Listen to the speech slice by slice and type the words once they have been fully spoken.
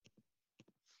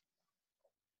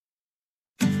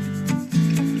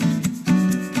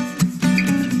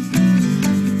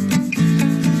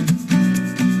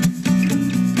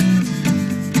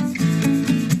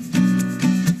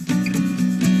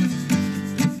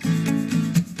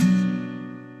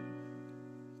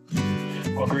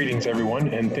Well, greetings everyone,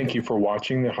 and thank you for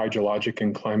watching the Hydrologic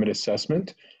and Climate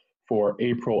Assessment for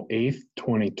April 8th,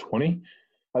 2020.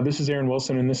 This is Aaron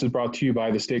Wilson, and this is brought to you by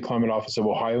the State Climate Office of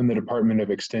Ohio and the Department of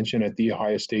Extension at The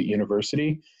Ohio State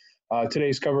University.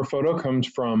 Today's cover photo comes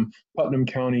from Putnam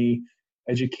County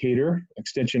educator,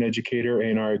 extension educator,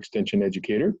 and our extension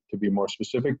educator, to be more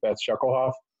specific, Beth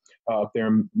Shucklehoff, up there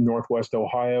in Northwest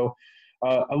Ohio.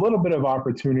 A little bit of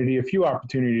opportunity, a few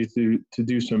opportunities to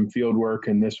do some field work,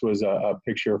 and this was a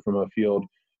picture from a field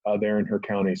there in her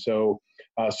county. So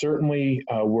certainly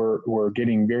we're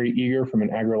getting very eager from an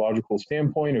agrological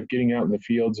standpoint of getting out in the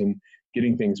fields and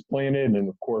getting things planted, and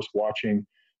of course watching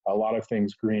a lot of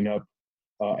things green up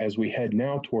as we head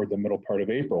now toward the middle part of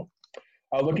April.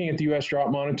 Looking at the U.S.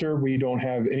 Drought Monitor, we don't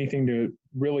have anything to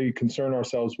really concern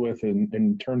ourselves with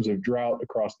in terms of drought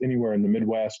across anywhere in the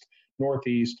Midwest,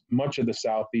 Northeast, much of the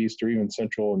Southeast, or even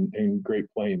Central and Great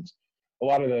Plains. A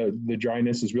lot of the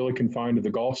dryness is really confined to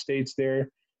the Gulf states there.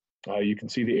 You can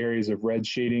see the areas of red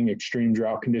shading, extreme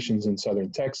drought conditions in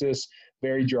southern Texas,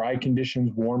 very dry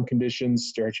conditions, warm conditions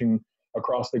stretching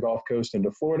across the Gulf Coast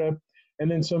into Florida, and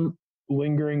then some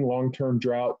lingering long-term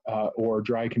drought or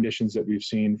dry conditions that we've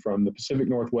seen from the Pacific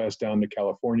Northwest down to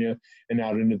California and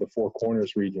out into the Four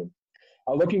Corners region.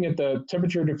 Looking at the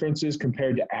temperature differences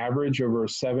compared to average over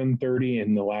 730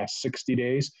 in the last 60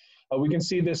 days, we can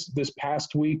see this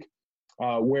past week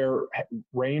where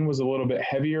rain was a little bit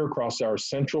heavier across our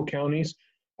central counties.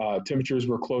 Temperatures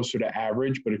were closer to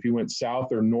average, but if you went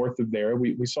south or north of there,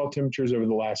 we saw temperatures over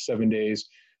the last 7 days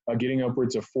getting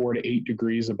upwards of 4 to 8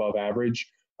 degrees above average,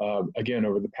 again,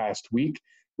 over the past week.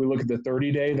 We look at the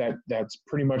 30-day, that's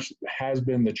pretty much has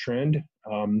been the trend.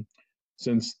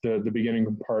 Since the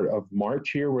beginning part of March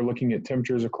here, we're looking at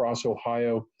temperatures across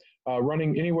Ohio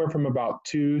running anywhere from about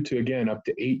 2 to, again, up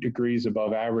to 8 degrees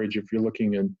above average if you're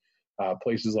looking in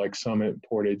places like Summit,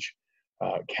 Portage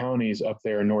counties up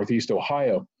there in Northeast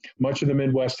Ohio. Much of the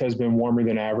Midwest has been warmer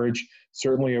than average,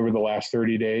 certainly over the last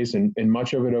 30 days, and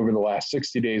much of it over the last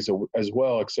 60 days as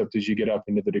well, except as you get up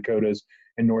into the Dakotas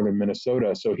and northern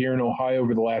Minnesota. So here in Ohio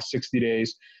over the last 60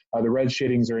 days, the red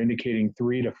shadings are indicating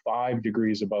 3 to 5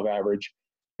 degrees above average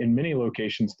in many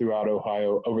locations throughout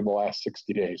Ohio over the last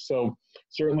 60 days. So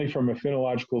certainly from a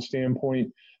phenological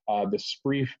standpoint, the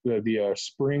spring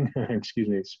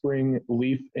spring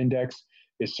leaf index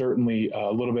is certainly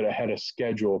a little bit ahead of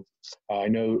schedule. I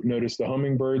notice the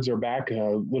hummingbirds are back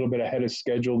a little bit ahead of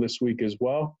schedule this week as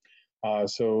well.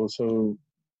 So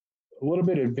a little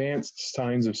bit advanced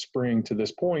signs of spring to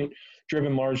this point,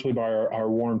 driven largely by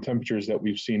our warm temperatures that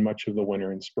we've seen much of the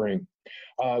winter and spring.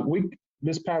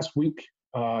 This past week,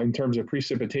 in terms of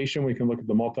precipitation, we can look at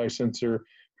the multi-sensor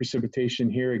precipitation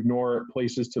here, ignore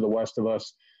places to the west of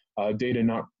us. Data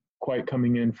not quite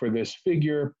coming in for this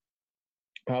figure,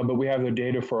 but we have the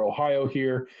data for Ohio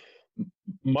here.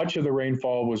 Much of the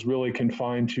rainfall was really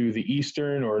confined to the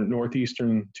eastern or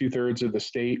northeastern 2/3 of the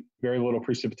state. Very little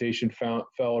precipitation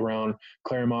fell around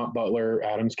Claremont, Butler,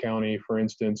 Adams County, for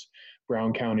instance,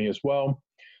 Brown County as well.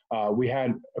 We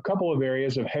had a couple of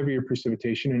areas of heavier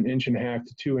precipitation, 1.5 inches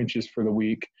to 2 inches for the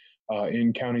week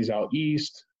in counties out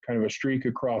east, kind of a streak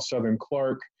across southern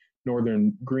Clark,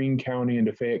 northern Greene County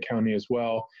into Fayette County as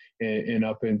well, and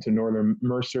up into northern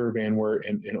Mercer, Van Wert,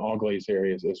 and Auglaize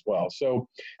areas as well. So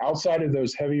outside of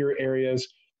those heavier areas,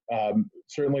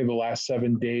 certainly the last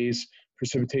 7 days,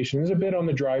 precipitation is a bit on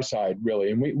the dry side,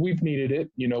 really, and we've needed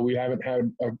it. You know, we haven't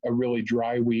had a really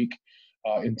dry week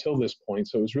until this point,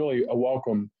 so it was really a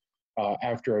welcome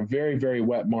after a very, very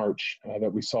wet March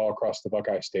that we saw across the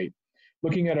Buckeye State.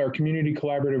 Looking at our Community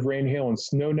Collaborative Rain, Hail, and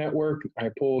Snow Network,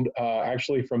 I pulled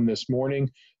actually from this morning,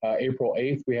 April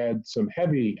 8th, we had some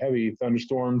heavy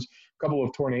thunderstorms, a couple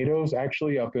of tornadoes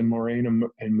actually up in Moraine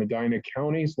and Medina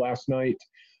counties last night.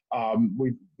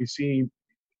 We see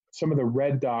some of the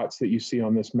red dots that you see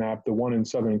on this map, the one in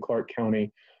southern Clark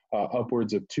County,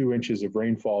 upwards of 2 inches of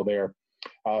rainfall there.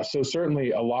 So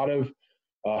certainly a lot of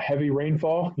heavy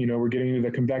rainfall. You know, we're getting into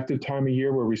the convective time of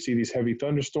year where we see these heavy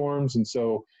thunderstorms, and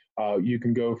so you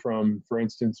can go from, for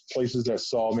instance, places that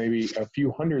saw maybe a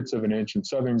few hundredths of an inch in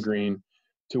southern Greene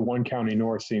to one county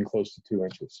north seeing close to 2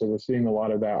 inches. So we're seeing a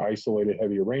lot of that isolated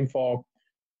heavier rainfall.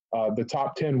 The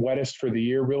top 10 wettest for the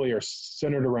year really are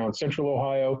centered around central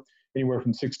Ohio, anywhere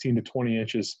from 16 to 20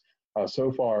 inches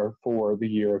so far for the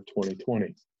year of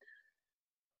 2020.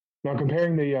 Now,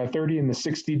 comparing the 30 and the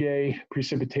 60-day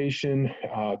precipitation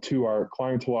to our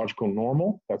climatological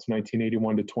normal, that's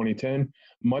 1981 to 2010,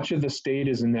 much of the state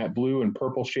is in that blue and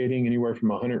purple shading, anywhere from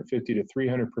 150 to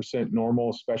 300% normal,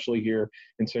 especially here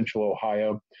in central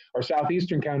Ohio. Our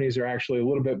southeastern counties are actually a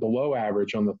little bit below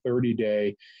average on the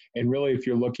 30-day, and really if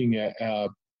you're looking at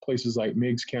places like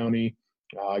Meigs County,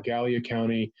 Gallia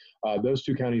County, those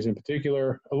two counties in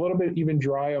particular. A little bit even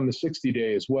dry on the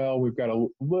 60-day as well. We've got a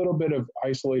little bit of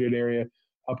isolated area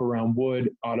up around Wood,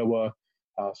 Ottawa,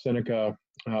 Seneca,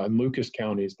 and Lucas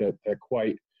counties that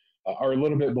quite are a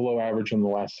little bit below average in the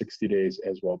last 60 days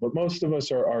as well. But most of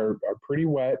us are pretty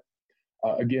wet.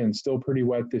 Again, still pretty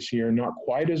wet this year, not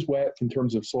quite as wet in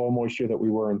terms of soil moisture that we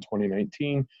were in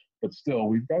 2019, but still,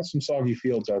 we've got some soggy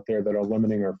fields out there that are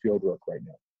limiting our field work right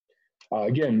now.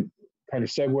 Again, kind of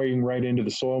segueing right into the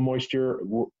soil moisture,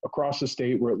 across the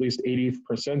state, we're at least 80th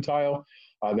percentile.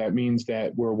 That means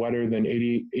that we're wetter than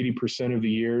 80% of the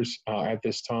years at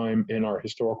this time in our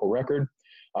historical record,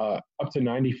 up to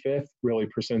 95th, really,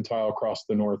 percentile across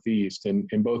the Northeast. And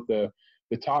in both the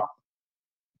top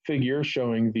figure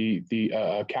showing the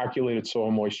calculated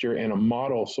soil moisture and a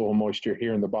model soil moisture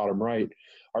here in the bottom right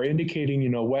are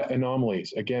indicating, wet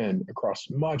anomalies, again, across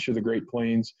much of the Great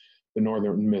Plains, the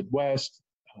northern Midwest,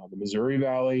 the Missouri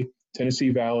Valley, Tennessee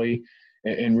Valley,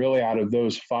 and really out of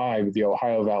those five, the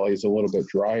Ohio Valley is a little bit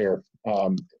drier,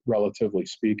 relatively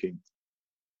speaking.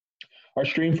 Our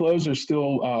stream flows are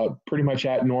still pretty much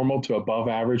at normal to above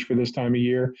average for this time of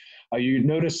year. You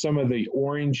notice some of the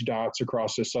orange dots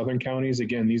across the southern counties.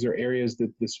 Again, these are areas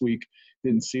that this week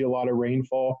didn't see a lot of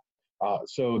rainfall.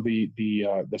 So the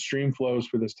stream flows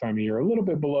for this time of year are a little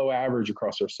bit below average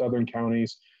across our southern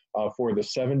counties for the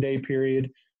 7-day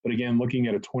period. But again, looking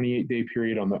at a 28-day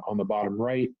period on the bottom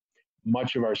right,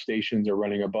 much of our stations are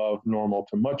running above normal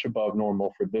to much above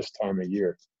normal for this time of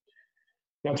year.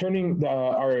 Now, turning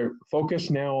our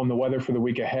focus now on the weather for the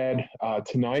week ahead.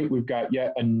 Tonight, we've got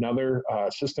yet another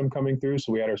system coming through.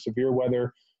 So we had our severe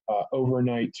weather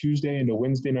overnight Tuesday into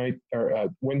Wednesday night, or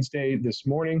Wednesday this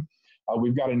morning.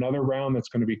 We've got another round that's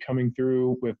going to be coming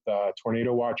through with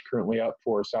tornado watch currently up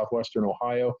for southwestern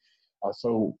Ohio.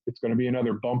 So it's going to be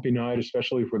another bumpy night,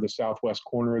 especially for the southwest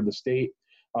corner of the state.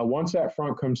 Once that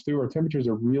front comes through, our temperatures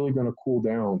are really going to cool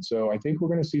down. So I think we're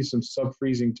going to see some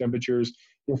sub-freezing temperatures,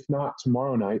 if not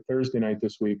tomorrow night, Thursday night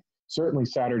this week, certainly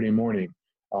Saturday morning.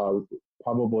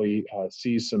 Probably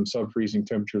see some sub-freezing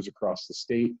temperatures across the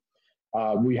state.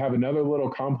 We have another little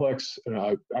complex,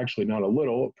 actually not a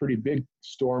little, a pretty big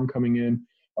storm coming in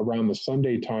around the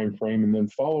Sunday time frame. And then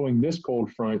following this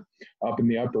cold front up in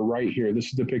the upper right here, this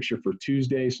is the picture for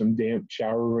Tuesday, some damp,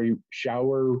 showery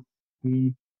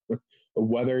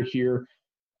weather here,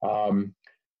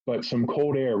 but some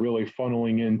cold air really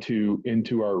funneling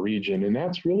into our region. And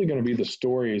that's really going to be the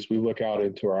story as we look out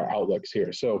into our outlooks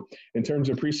here. So in terms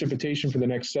of precipitation for the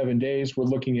next 7 days, we're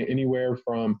looking at anywhere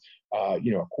from a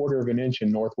quarter of an inch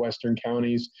in northwestern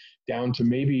counties down to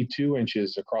maybe 2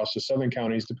 inches across the southern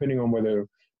counties, depending on whether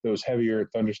those heavier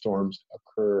thunderstorms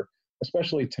occur,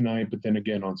 especially tonight, but then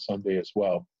again on Sunday as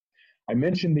well. I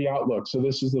mentioned the outlook. So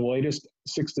this is the latest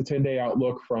 6 to 10 day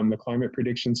outlook from the Climate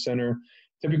Prediction Center.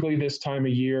 Typically this time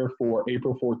of year for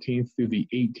April 14th through the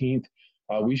 18th,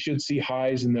 we should see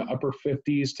highs in the upper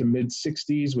 50s to mid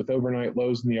 60s with overnight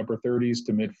lows in the upper 30s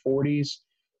to mid 40s.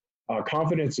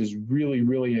 Confidence is really,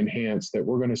 really enhanced that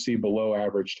we're going to see below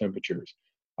average temperatures.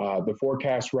 The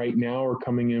forecasts right now are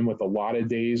coming in with a lot of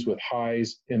days with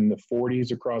highs in the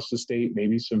 40s across the state,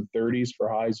 maybe some 30s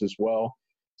for highs as well.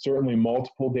 Certainly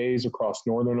multiple days across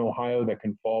northern Ohio that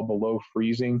can fall below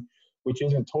freezing, which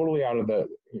isn't totally out of the,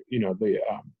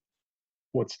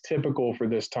 what's typical for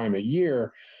this time of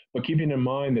year, but keeping in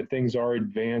mind that things are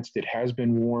advanced. It has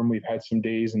been warm. We've had some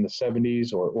days in the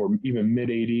 70s or even mid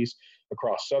 80s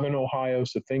across southern Ohio,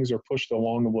 so things are pushed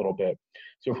along a little bit.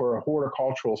 So for a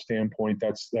horticultural standpoint,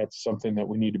 that's something that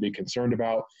we need to be concerned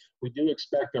about. We do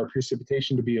expect our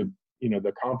precipitation to be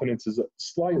the confidence is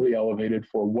slightly elevated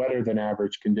for wetter than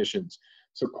average conditions.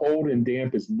 So cold and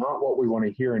damp is not what we want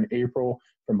to hear in April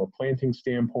from a planting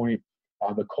standpoint.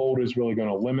 The cold is really going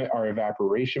to limit our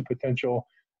evaporation potential,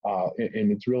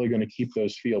 and it's really going to keep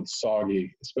those fields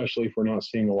soggy, especially if we're not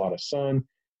seeing a lot of sun,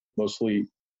 mostly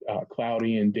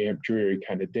cloudy and damp, dreary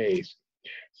kind of days.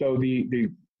 So the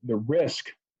risk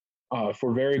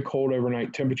for very cold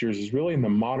overnight temperatures is really in the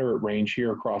moderate range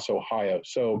here across Ohio.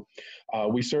 So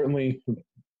we certainly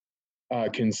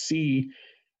can see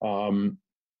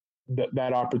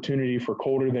that opportunity for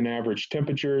colder than average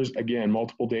temperatures. Again,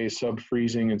 multiple days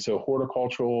sub-freezing, and so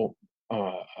horticultural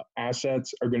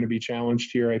assets are going to be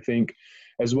challenged here, I think,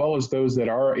 as well as those that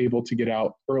are able to get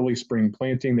out early spring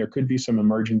planting. There could be some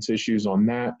emergence issues on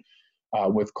that.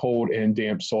 With cold and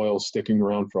damp soils sticking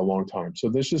around for a long time. So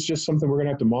this is just something we're going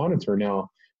to have to monitor now,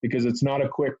 because it's not a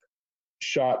quick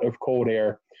shot of cold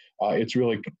air. It's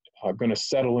really going to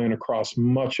settle in across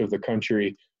much of the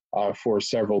country for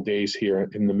several days here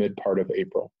in the mid part of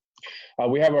April.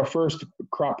 We have our first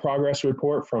crop progress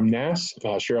report from NASS,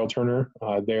 Cheryl Turner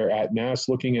there at NASS,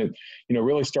 looking at,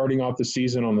 really starting off the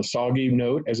season on the soggy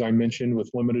note, as I mentioned, with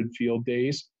limited field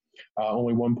days,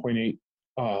 only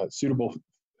 1.8 suitable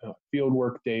field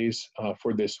work days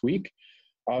for this week.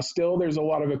 Still, there's a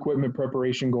lot of equipment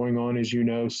preparation going on, as you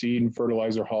know, seed and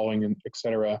fertilizer hauling, and et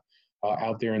cetera,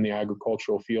 out there in the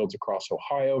agricultural fields across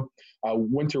Ohio.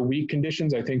 Winter wheat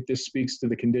conditions, I think this speaks to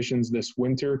the conditions this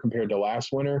winter compared to last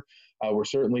winter. We're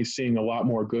certainly seeing a lot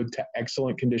more good to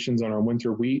excellent conditions on our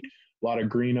winter wheat, a lot of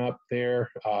green up there.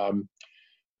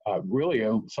 Really,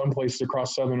 some places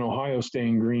across southern Ohio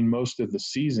staying green most of the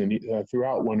season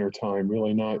throughout winter time,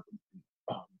 really not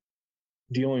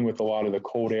dealing with a lot of the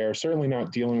cold air, certainly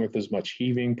not dealing with as much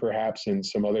heaving perhaps and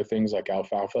some other things like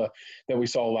alfalfa that we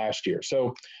saw last year.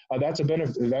 So that's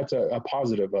a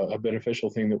positive, a beneficial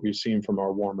thing that we've seen from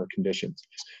our warmer conditions.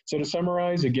 So to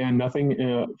summarize, again,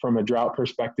 nothing from a drought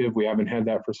perspective. We haven't had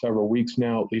that for several weeks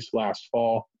now, at least last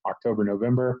fall, October,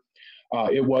 November.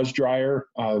 It was drier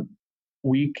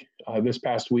this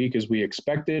past week as we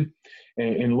expected.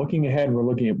 And looking ahead, we're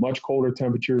looking at much colder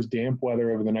temperatures, damp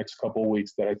weather over the next couple of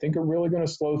weeks that I think are really going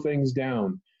to slow things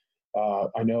down.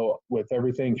 I know with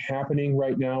everything happening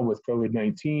right now with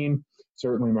COVID-19,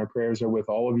 certainly my prayers are with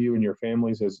all of you and your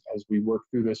families as we work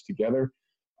through this together.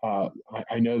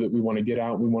 I know that we want to get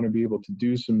out, we want to be able to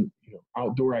do some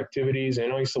outdoor activities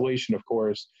and isolation, of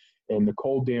course, and the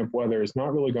cold, damp weather is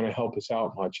not really going to help us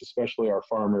out much, especially our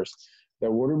farmers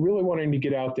that we're really wanting to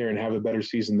get out there and have a better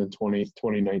season than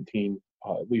 2019,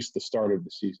 at least the start of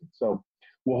the season. So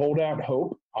we'll hold out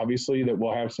hope, obviously, that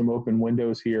we'll have some open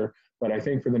windows here, but I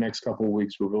think for the next couple of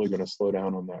weeks, we're really going to slow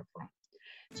down on that front.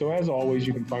 So as always,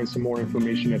 you can find some more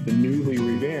information at the newly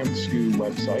revamped SCOO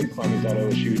website,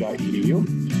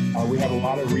 climate.osu.edu. We have a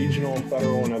lot of regional,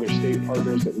 federal, and other state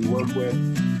partners that we work with.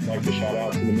 I'd like to shout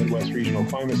out to the Midwest Regional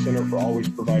Climate Center for always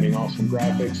providing awesome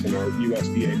graphics and our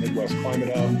USDA Midwest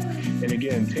Climate Hub. And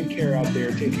again, take care out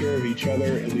there, take care of each other,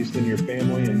 at least in your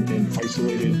family and in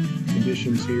isolated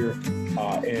conditions here.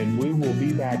 And we will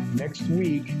be back next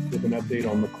week with an update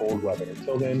on the cold weather.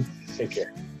 Until then, take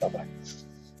care. Bye-bye.